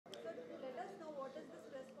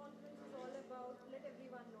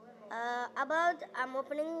About I'm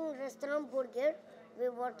opening restaurant Burgiir.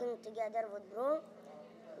 We're working together with bro.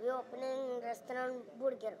 We're opening restaurant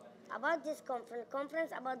Burgiir. About this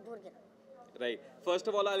conference about Burgiir. Right. First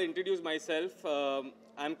of all, I'll introduce myself.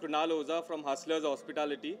 I'm Krunal Oza from Hustlers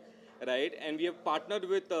Hospitality, right? And we have partnered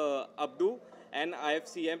with Abdu and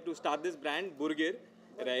IFCM to start this brand, Burgiir,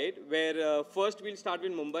 right? Where first we'll start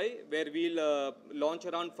in Mumbai, where we'll launch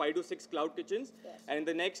around 5 to 6 cloud kitchens. Yes. And in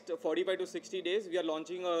the next 45 to 60 days, we are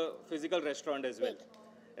launching a physical restaurant as well.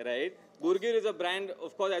 Big. Right? Burgiir is a brand,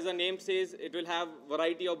 of course, as the name says, it will have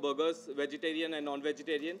variety of burgers, vegetarian and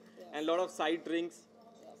non-vegetarian, and a lot of side drinks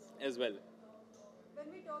as well. When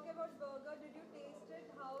we talk about burger, did you taste it?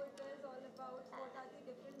 How it is all about? What are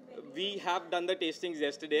the different menus? We have done the tastings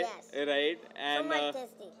yesterday, Yes. right? So And much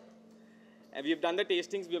tasty. we've done the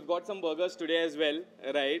tastings. We've got some burgers today as well,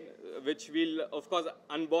 right? Which we'll, of course,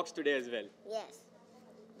 unbox today as well. Yes.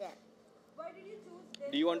 There. Why did you choose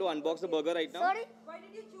them? Do you want to unbox the burger right now? Sorry? Why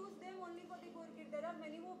did you choose them only for the burger? There are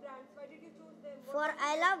many more brands. Why did you choose them? For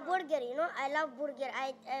I love Burgiir, you know. I love Burgiir.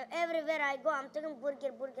 Everywhere I go, I'm taking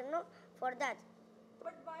Burgiir. No, for that.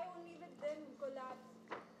 But why only with them collabs?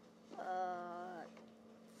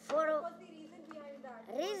 For What was the reason behind that?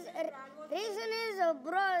 reason is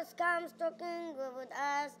bro comes talking with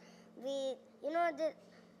us. We, you know,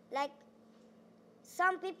 like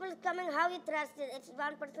some people coming. How you trust it? If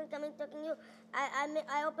one person coming talking you,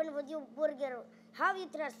 I open with you Burgiir. How you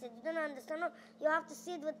trust it? You don't understand. No, you have to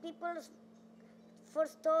sit with people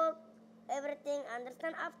first talk everything.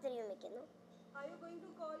 Understand after you make it. No. Are you going to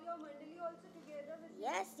call your mandali also together with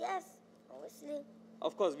Yes, obviously.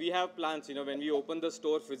 Of course, we have plans, you know, when we open the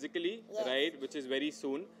store physically, Yes. right, which is very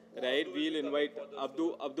soon, right, we'll invite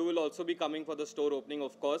Abdu. Abdu will also be coming for the store opening,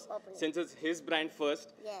 of course, Opening. since it's his brand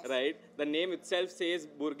first, Yes. right. The name itself says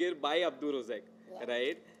Burgiir by Abdu Rozik, Yes.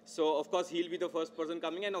 right. So, of course, he'll be the first person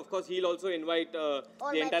coming, and of course, he'll also invite the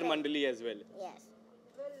my entire friends. mandali as well. Yes.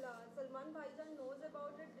 Well, Salman Bhaijan knows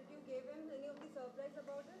about it. Did you give him any of the surprise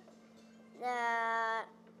about it?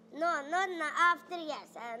 No, not now. After, yes.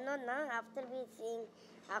 Not now. After we seeing,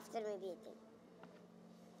 after maybe eating.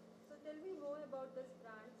 So tell me more about this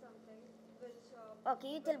brand, something which. Okay,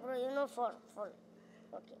 you tell bro. You know full.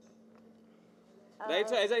 Okay. Right,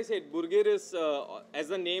 so as I said, Burgiir is, as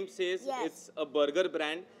the name says, Yes. it's a burger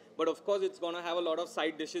brand, but of course it's going to have a lot of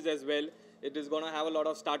side dishes as well. It is going to have a lot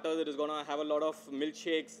of starters, it is going to have a lot of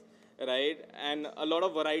milkshakes, right, and a lot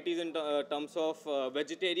of varieties in terms of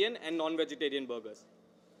vegetarian and non-vegetarian burgers.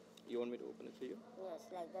 You want me to open it for you? Yes,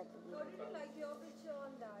 like that. would be- How did you like your picture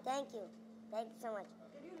on that? Thank you. Thank you so much.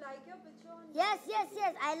 Did you like your picture on Yes.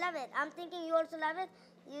 I love it. I'm thinking you also love it.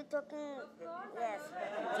 You talking? Of course, Yes. I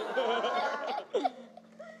love it.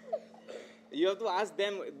 You have to ask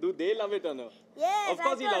them, do they love it or no? Yes. Of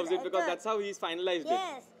course he loves it I because thought. that's how he's finalized it.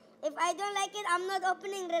 Yes. If I don't like it, I'm not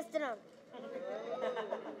opening restaurant.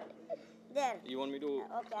 There. You want me to?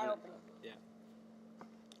 Okay, I'll open it. Yeah.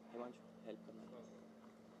 I want you help.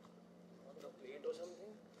 A plate or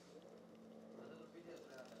something?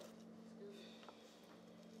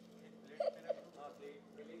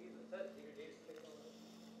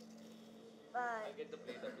 I'll get the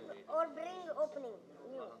plate or two. Wait. Or bring opening.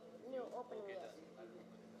 New opening. Yes.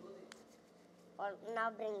 Or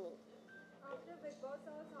now bring me. After Big Boss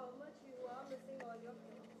House, how much you are missing all your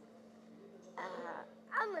friends?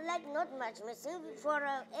 I'm like not much missing. For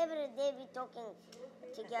every day we talking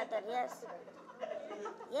together. Yes.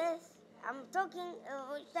 Yes. I'm talking.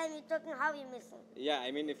 Which time you talking? How you missing? Yeah,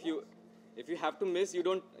 I mean, if you have to miss, you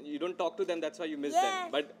don't talk to them. That's why you miss Yes.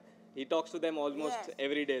 them. But he talks to them almost Yes.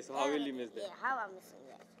 every day. So how will you miss them? Yeah. How I'm missing?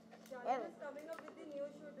 Yes. Charlene is coming up with the new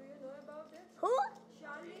show. Do you know about it? Who?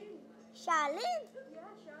 Charlene. Charlene.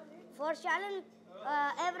 Yeah, Charlene. For Charlene,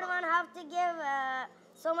 everyone have to give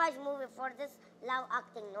so much movie for this love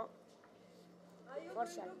acting. No. Are you For going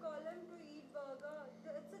Charlene. to call him to eat burger?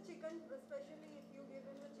 It's a chicken, especially if you give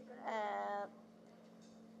him a chicken.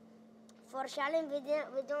 For Charlene,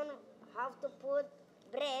 we don't have to put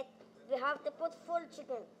bread. We have to put full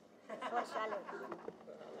chicken for Charlene.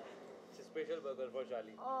 It's a special burger for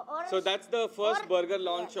Charlie. Or So that's the first or- burger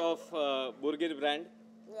launch yes. of Burgiir brand.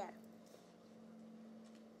 Yeah.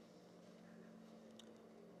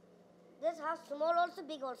 This has small also,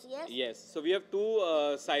 big also, yes? Yes. So we have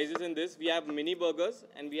two sizes in this. We have mini burgers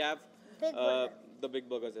and we have Big burger. the big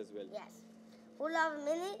burgers as well. Yes. Who love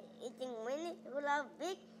mini, eating mini. Who love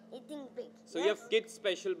big, eating big. So you have kids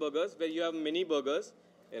special burgers where you have mini burgers,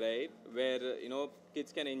 right? Where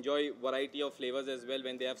kids can enjoy variety of flavors as well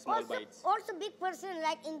when they have small bites. Also big person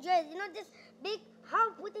like enjoys, this big,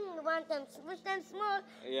 how putting one time, which time small,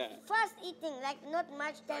 Yeah. fast eating, like not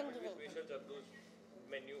much time giving. Special Abdu's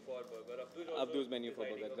menu for burger. Abdu's menu for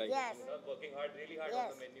burger, right? Yes. He's not working hard, really hard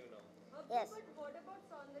Yes. on the menu now. Yes. But what about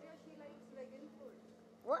Saundarya? She likes vegan food.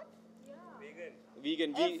 What? Yeah. Vegan.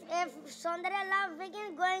 Vegan. If Saundarya love vegan,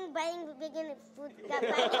 going buying vegan food.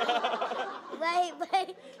 Buy.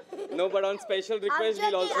 No, but on special request,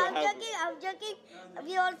 we'll also have. I'm joking.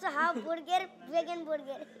 We also have burger, vegan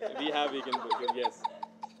burger. We have vegan burger, yes.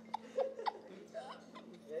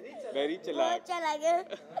 Very बहुत chalak. अच्छा लगे.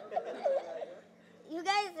 You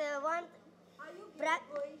guys want? Are you Pra-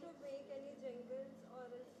 going to make any jingles or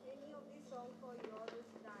any of these songs for your this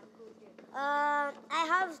brand Burgiir? I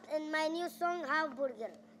have in my new song have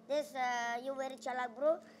burger. This you very chalak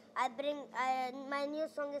bro. I bring my new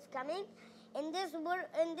song is coming. In this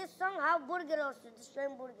song have burger also. This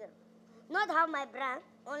showing burger. Not have my brand.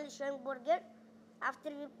 Only showing burger. After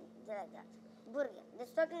we like that. Burger.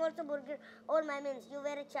 This talking also burger. All my means. You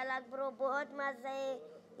very chalak bro. बहुत मजा है.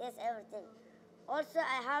 Yes, everything. Also,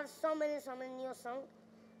 I have so many new songs.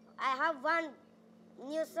 I have one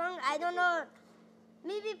new song. I don't know.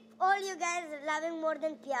 Maybe all you guys loving more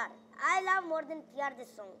than PR. I love more than PR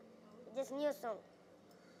this song. This new song.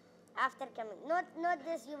 After coming. Not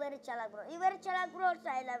this You Very Chalak Bro. You Very Chalak Bro also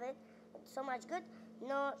I love it. It's so much good.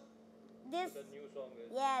 No. This. The new song is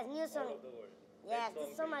Yes, new song. all of the world. Yes, Best song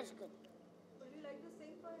it's so for much you. good. Would you like to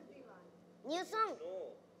sing for everyone? New song?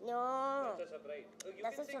 No, No. that's a surprise. You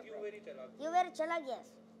That's can a sing You surprise. Very Chalak. You very chalak, yes.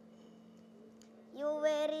 You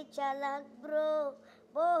very chalak bro,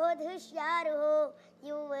 बहुत होशियार हो.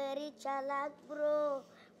 You very chalak bro,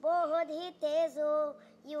 बहुत ही तेज हो.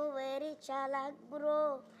 You very chalak bro,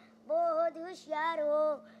 बहुत होशियार हो.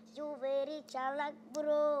 You very chalak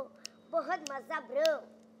bro, बहुत मजा bro.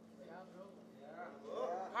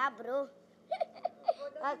 हाँ bro.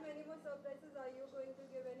 What are the many more surprises are you going to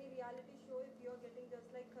give? Any reality show if you're getting just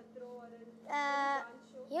like Khatro or any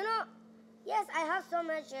dance show? You know, yes, I have so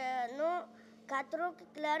much. No, Khatro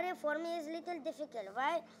Klare for me is little difficult.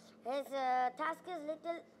 Why? His task is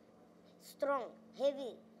little strong,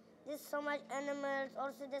 heavy. This so much animals.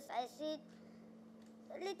 Also, this I see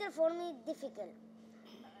little for me difficult.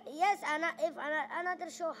 Yes, if another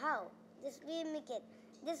show how this we make it.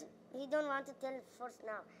 This we don't want to tell first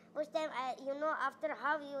now. Which time after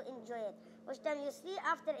how you enjoy it. Which time you see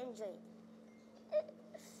after enjoy it.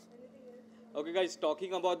 Okay, guys,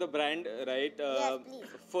 talking about the brand, right? Yes, please.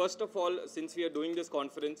 First of all, since we are doing this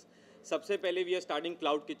conference, सबसे पहले we are starting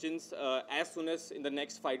cloud kitchens as soon as in the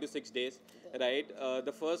next 5 to 6 days, right?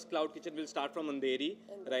 The first cloud kitchen will start from Andheri,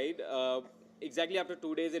 right? Exactly after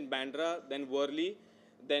 2 days in Bandra, then Worli,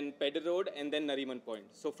 then Pedder Road, and then Nariman Point.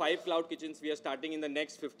 So 5 cloud kitchens we are starting in the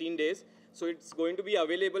next 15 days. So it's going to be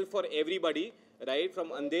available for everybody, right?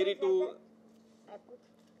 From Andheri to...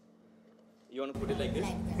 You want to put it like this?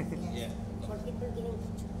 Like that, yes. Yeah. For people giving.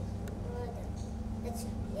 That's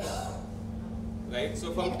yes. Right,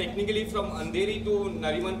 so technically from Andheri to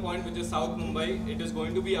Nariman Point, which is South Mumbai, it is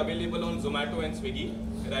going to be available on Zomato and Swiggy,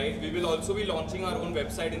 right? We will also be launching our own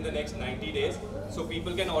website in the next 90 days, so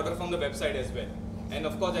people can order from the website as well. And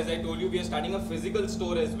of course, as I told you, we are starting a physical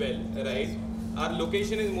store as well, right? Our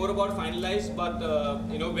location is more about finalized, but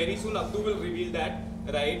very soon Abdu will reveal that,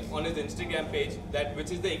 right, on his Instagram page,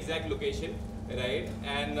 which is the exact location, right?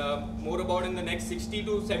 And more about in the next 60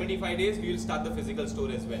 to 75 days, we will start the physical store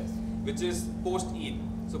as well, which is post-Eid.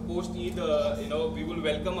 So post-Eid, we will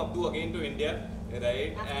welcome Abdu again to India,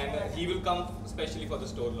 right? And he will come specially for the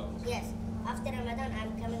store launch. Yes. After Ramadan,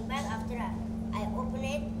 I'm coming back. After I open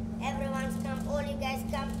it, everyone's come. All you guys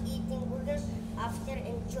come eating burgers. After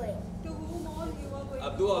enjoy. To whom all you are going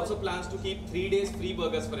Abdu to also plans to keep 3 days free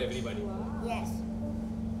burgers for everybody. Wow. Yes.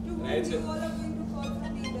 To whom Right, you so- all are going to call from the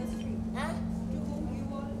industry? Huh? To whom you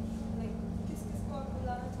all like किस-किस को आप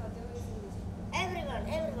बुलाना चाहते हो इस industry? Everyone.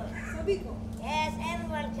 सभी को. Yes,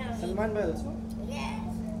 everyone come. Salman Bhai also.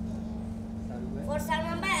 Yes. Salman Bhai. For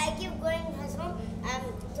Salman Bhai, I keep going his home. I'm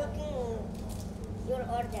taking your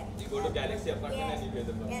order. You go to Galaxy apartment Yes. and you get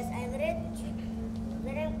the burger. Yes, I'm ready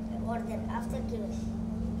order after giving.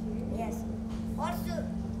 Yes. Also,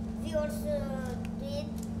 we also do it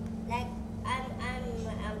like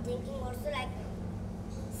I'm thinking also like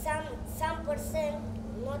some person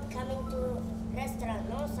not coming to restaurant.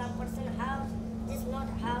 No, some person have this not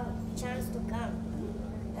have chance to come.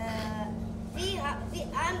 I'm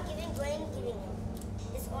giving him.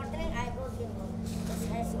 This ordering I go give him. This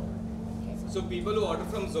has him. So people who order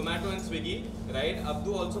from Zomato and Swiggy, right?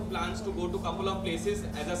 Abdu also plans to go to couple of places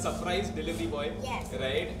as a surprise delivery boy, Yes.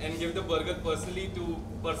 right? And give the burger personally to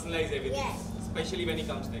personalize everything, Yes. especially when he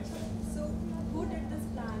comes next time. So who did this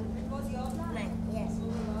plan? It was your plan. Mine, yes.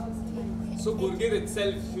 Oh, wow, sweet. So Burgiir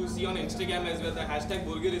itself, you see on Instagram as well, the hashtag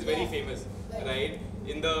Burgiir is very Yes. famous, right?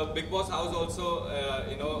 in the Big Boss house also,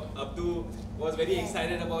 Abdu was very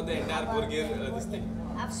excited about the entire Burgiir this thing.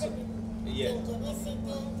 After Yeah. thinking, he's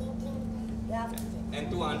thinking, you have to think. And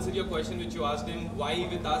to answer your question which you asked him, why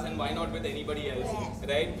with us and why not with anybody else, Yes.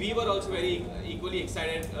 right? We were also very equally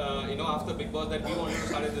excited, after Big Boss that we wanted to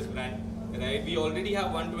start this brand, right? We already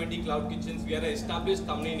have 120 cloud kitchens. We are an established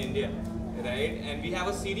company in India, right? And we have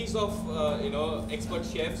a series of, expert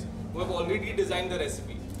chefs who have already designed the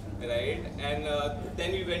recipe, right? And then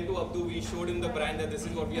we went to Abdu, we showed him the brand that this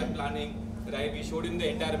is what we are planning, right? We showed him the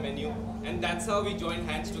entire menu, and that's how we joined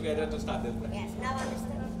hands together to start this brand. Yes, now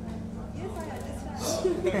understand. Yes, I understand.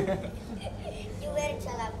 You very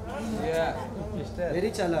chalak, bro. Yeah.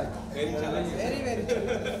 Very chalak. Very challenging. Very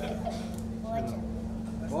Watch it.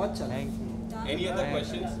 बहुत chalak. Any other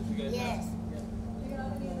questions? You guys? Yes. Do you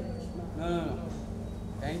have any other question? No.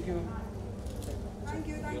 Thank you. Thank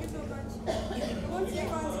you so much. Won't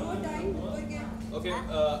take once more time. Burgiir. Okay,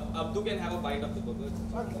 Abdu can have a bite of the burger.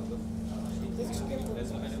 This is good.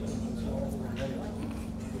 That's fine.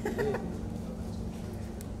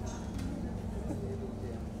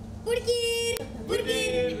 Burgiir!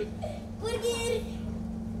 Burgiir! Burgiir!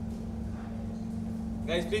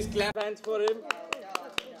 Guys, please clap hands for him.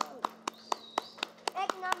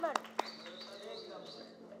 Egg number.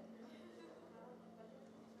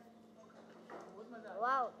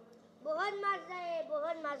 Wow. बहुत मजा है,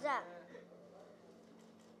 बहुत मजा.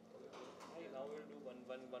 Now we'll do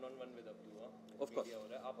one-on-one with Abdu. Of course. Media हो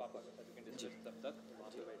रहा है. आप सकते हैं. You can discuss तब तक.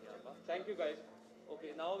 वहाँ पे बैठिए आप. Thank you, guys.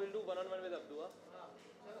 Okay, now we'll do one-on-one with Abdu.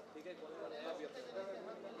 ठीक है. अभी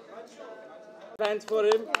Hands for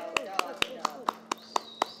him.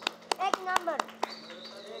 Egg number.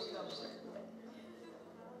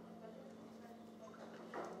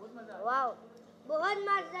 Wow. बहुत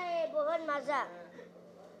मजा है, बहुत मजा.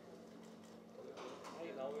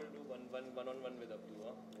 Now we'll do one-on-one with Abdu.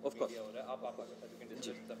 Of course. Media हो रहा है. आप सकते हैं. You can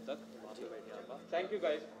discuss तब तक. वहाँ पे बैठिए आप. Thank you,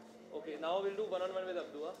 guys. Okay, now we'll do one-on-one with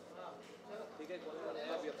Abdu. ठीक है.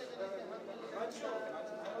 अभी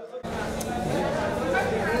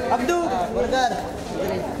अब्दू बर्गर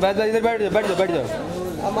बस इधर बैठ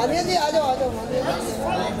जाओ मानिया जी आ जाओ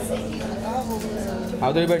हाँ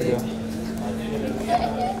उधर बैठ जाओ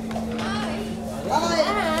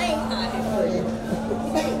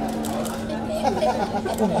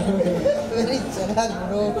वेरी चलाक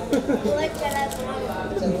ब्रो बहुत चला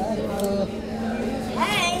bro.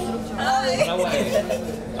 Hi.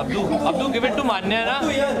 Abdu, give it to Manya na.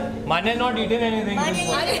 Manya not eaten anything. What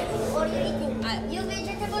are you eating? You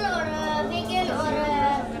vegetable or vegan or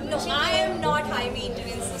No, I am not high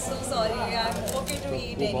maintenance, so sorry. I'm okay to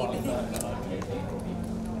eat anything.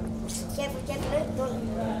 careful, don't.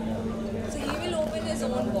 So he will open his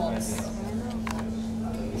own box.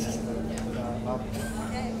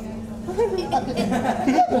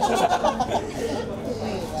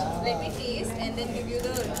 Let me taste and then give you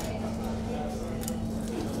the.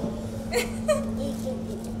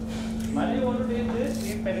 Manya, you want to taste this?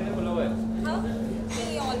 ये पहले से खुला हुआ है. हाँ,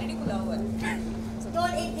 नहीं already खुला हुआ है.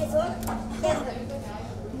 Don't eat this one. Careful.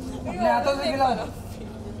 अपने हाथों से खिलाओ.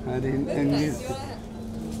 अरे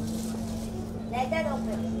Like that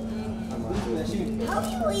open. How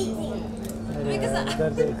are you eating? Because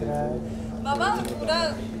Baba, पूरा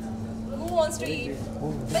who wants to eat?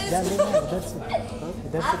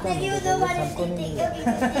 After you know what is eating.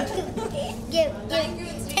 Give. Thank you,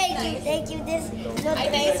 it's really Thank you. This not I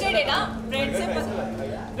tasted it, हाँ.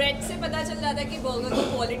 Bread से पता चल रहा था कि burger की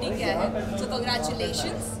quality क्या है. So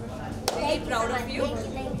congratulations. Very proud of you.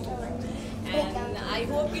 Thank you so much. And I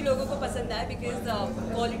hope कि लोगों को पसंद आए because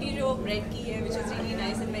quality जो bread की है which is really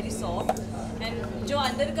nice and very soft. And जो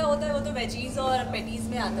अंदर का होता है वो तो veggies और patties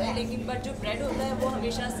में आता है लेकिन but जो bread होता है वो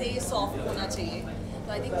हमेशा से soft होना चाहिए.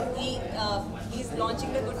 So I think he's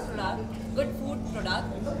launching the good food product,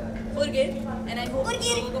 Burgiir, and I hope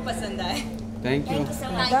लोगों को पसंद आए. Thank you Thank you so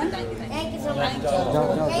much. Thank you so much.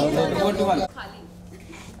 Thank you so much. खाली.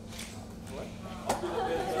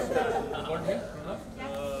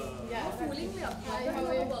 Fooling me up. I have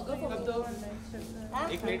a burger for me.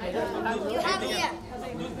 You have here.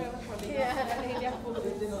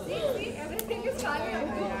 See, everything is Charlie.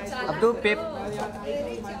 Abdu Pep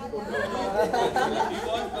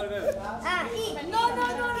Eat. No,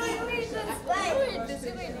 you eat this. Why? You eat this.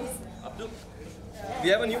 Abdu, we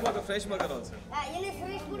have a new burger, fresh burger also. You need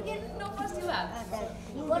fresh burger? No, first you have. Then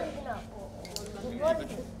you want it now. You want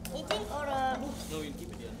it eating or No, we'll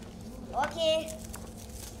keep it here. okay?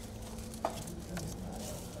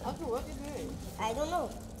 Abdu, what are you doing? I don't know.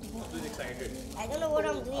 Abdu is excited. I don't know what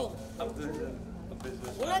I'm doing. Abdu is a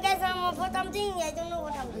business. You know, guys, I'm what I'm doing. I don't know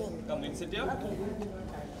what I'm doing. Come in, sit here. Okay.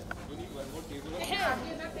 You need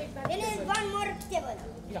We need one more table.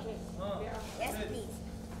 Yeah. Yes, please.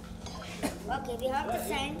 Okay, we have to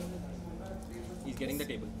sign He's getting the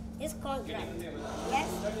table. his contract. Yes.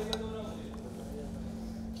 Okay.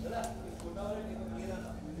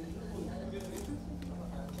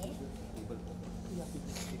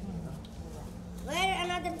 Where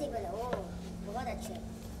another table? Oh, बहुत अच्छा,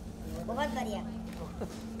 बहुत बढ़िया.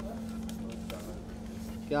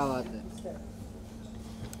 क्या बात है?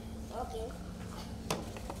 Okay.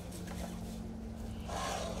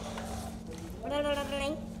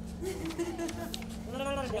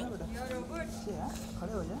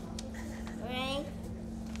 खड़े हो जा.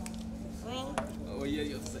 Oh, yeah,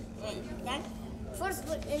 you're saying. Done. First,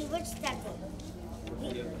 in which starting?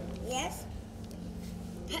 Yes.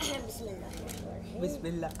 Bismillah.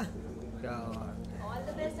 बिस्मिल्लाह. क्या बात. All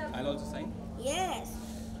the best. I'll also sign. Yes.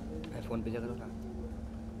 Phone पे करो ना.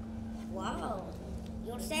 Wow.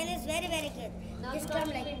 Your sign is very, very good. Now Just you come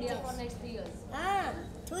are in like India this. for next 3 years.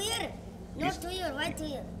 2 year? Not 2 year. Why 2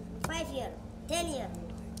 year? 5 year. 10 year.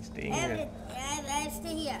 Staying Every, I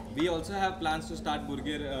stay here. We also have plans to start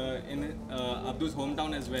Burgiir in Abdu's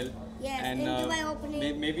hometown as well. Yes, and in Dubai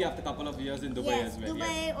opening. maybe after a couple of years in Dubai Yes, as well.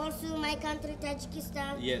 Dubai also my country,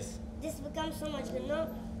 Tajikistan. Yes. This becomes so much good, no?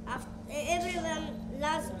 After, everyone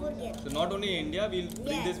loves Burgiir. So not only India, we'll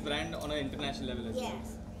bring Yes. this brand on an international level as well.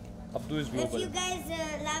 Yes. Abdu is If you guys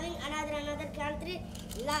loving another country,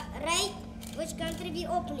 right? Which country we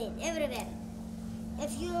opening everywhere.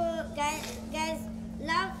 If you guys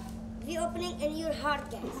love, we opening in your heart,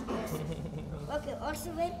 guys. Okay. Also,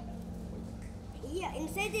 where? Yeah,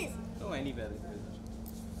 inside this. No, anywhere.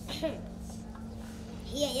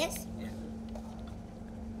 Here, yes.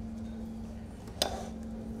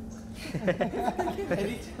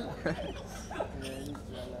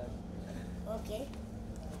 Okay.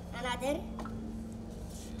 Another.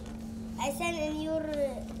 I send in your.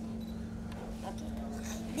 Okay.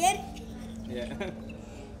 There. Yeah.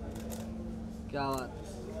 क्या बात.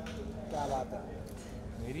 क्या बात है.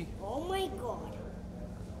 मेरी. Oh my God.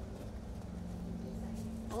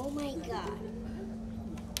 Oh my God.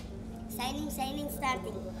 Signing,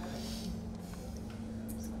 starting.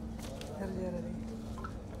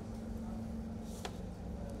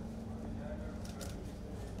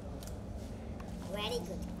 Very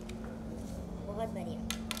good. बहुत बढ़िया.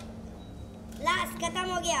 Last खत्म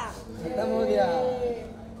हो गया. खत्म हो गया.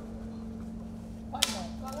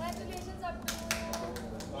 Congratulations,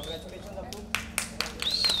 Abdu.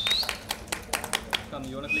 Come,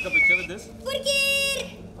 you want to click a picture with this? Burgiir.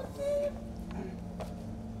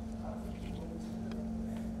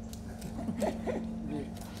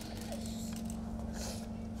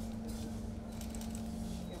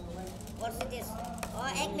 What's this? Oh,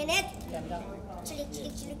 1 minute. Chilik.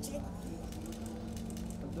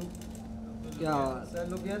 क्या बात. Sir,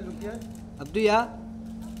 look here. अब्दू यार.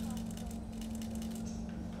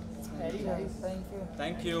 Very nice. Thank you.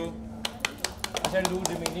 Thank you. I shall do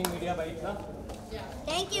remaining media bites na.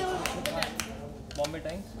 Thank you. Bombay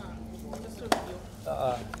Times.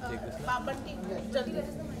 Take this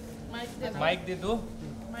na. Mic दे दो.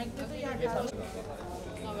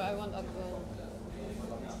 No, I want Abdu.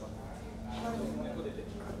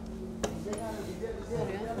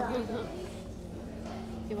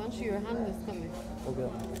 Himanshu, your hand is coming. Okay.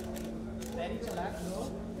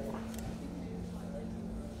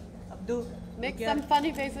 Abdu. Make some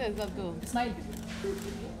funny faces, Abdu. Smile.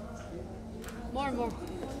 More.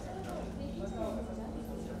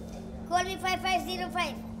 Call me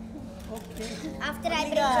 5505. Okay. After I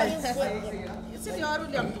bring for you. Is it your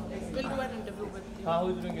William? We'll do an interview with you. Who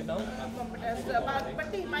is doing it now? But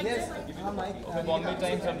the mic Yes. is Okay, Bombay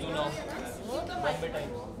Times Abdu now. Bombay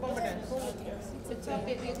Times. It's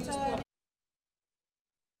okay.